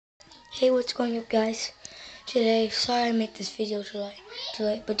Hey, what's going up, guys? Today, sorry I made this video too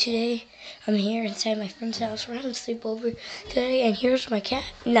late, but today I'm here inside my friend's house. We're having a sleepover today, and here's my cat,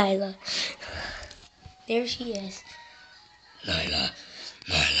 Nyla. There she is. Nyla,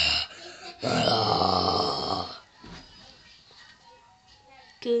 Nyla, Nyla.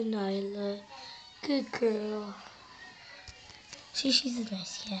 Good Nyla, good girl. See, she's a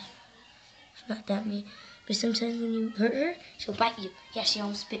nice cat. She's not that mean, but sometimes when you hurt her, she'll bite you. Yeah, she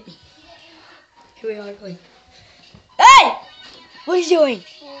almost bit me. Here we are going. Hey! What are you doing?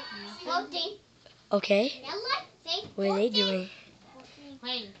 Floating. Okay. What are they doing?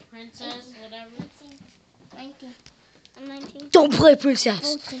 Wait, princess, whatever. 19. I'm 19. Don't play princess.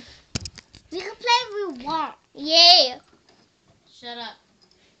 14. We can play if we want. Yeah. Shut up.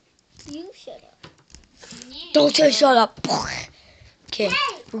 You shut up. Yeah. Don't say shut up. Okay,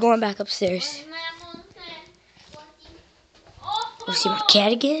 we're going back upstairs. Oh, see my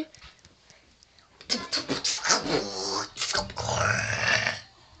cat again?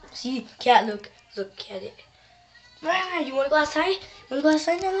 See, cat, look at it. You wanna go outside? Wanna go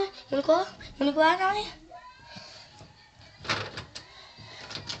outside, Nana? Wanna go? Wanna go out, Nana?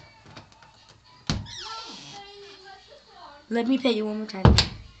 Let me pet you one more time.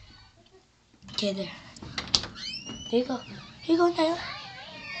 Okay, there. There you go. Here you go, Nana.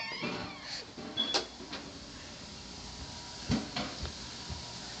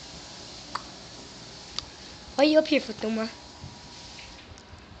 Why are you up here, Fatuma?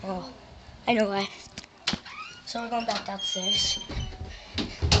 Oh, I know why. So we're going back downstairs.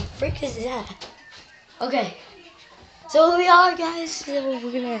 What the freak is that? Okay. So here we are, guys. So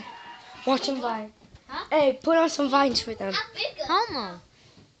we're gonna watch some vines. Huh? Hey, put on some vines for them. Hell no.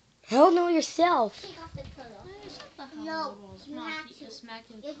 Hell no yourself. No, you have to.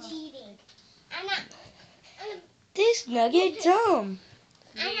 You're cheating. I'm not. This nugget dumb.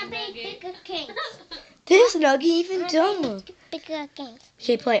 I'm a bigger king. This nugget even dumber. Bigger king.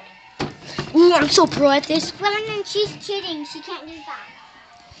 Okay, play it. Ooh, I'm so pro at this. Well, and then she's cheating. She can't do that.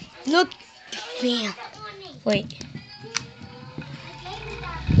 Look, man. Wait.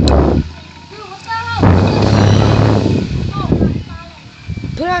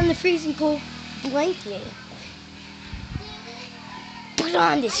 Put on the freezing cold blanket. Put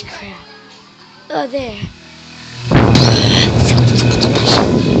on this crap. Oh, there.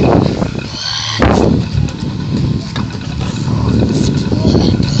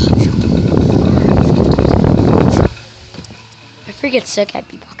 I freaking suck at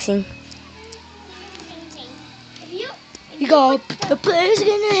beatboxing. You go, the player's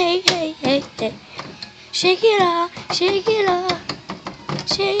gonna hey. Shake it up, shake it up,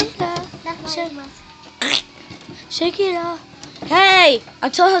 shake it up, shake it up. Hey, I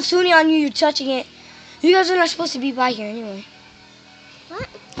told Hatsune on you, you're touching it. You guys are not supposed to be by here anyway. What?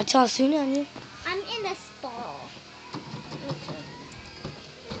 I told Hatsune on you. I'm in the spa.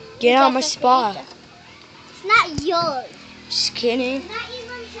 Get out of my spa. It's not yours. Just kidding. Not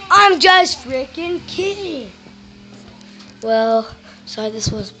even I'm just freaking kidding. Well, sorry, this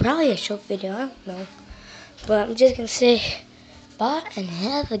was probably a short video. I don't know. But I'm just going to say bye and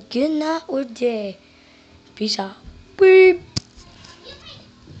have a good night or day. Peace out. Beep.